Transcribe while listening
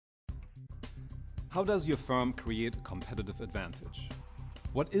How does your firm create a competitive advantage?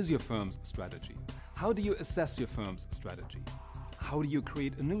 What is your firm's strategy? How do you assess your firm's strategy? How do you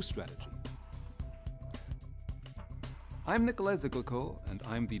create a new strategy? I'm Nikolai Zickelko, and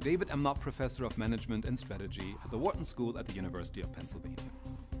I'm the David M. Knott Professor of Management and Strategy at the Wharton School at the University of Pennsylvania.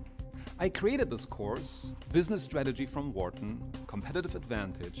 I created this course, Business Strategy from Wharton, Competitive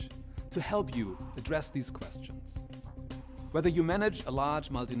Advantage, to help you address these questions. Whether you manage a large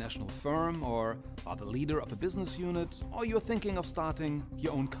multinational firm or are the leader of a business unit, or you're thinking of starting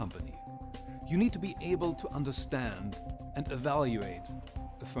your own company, you need to be able to understand and evaluate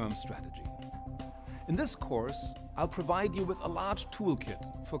a firm's strategy. In this course, I'll provide you with a large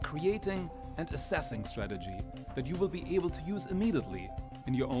toolkit for creating and assessing strategy that you will be able to use immediately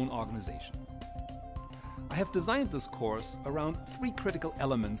in your own organization. I have designed this course around 3 critical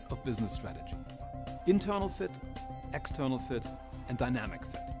elements of business strategy: internal fit, external fit, and dynamic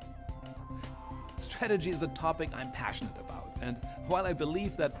fit. Strategy is a topic I'm passionate about, and while I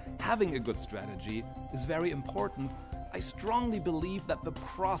believe that having a good strategy is very important, I strongly believe that the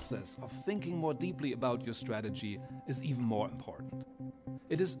process of thinking more deeply about your strategy is even more important.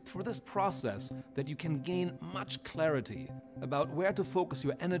 It is through this process that you can gain much clarity about where to focus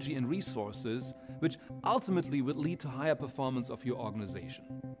your energy and resources, which ultimately will lead to higher performance of your organization.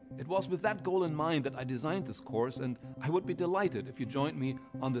 It was with that goal in mind that I designed this course, and I would be delighted if you joined me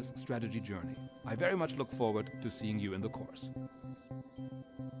on this strategy journey. I very much look forward to seeing you in the course.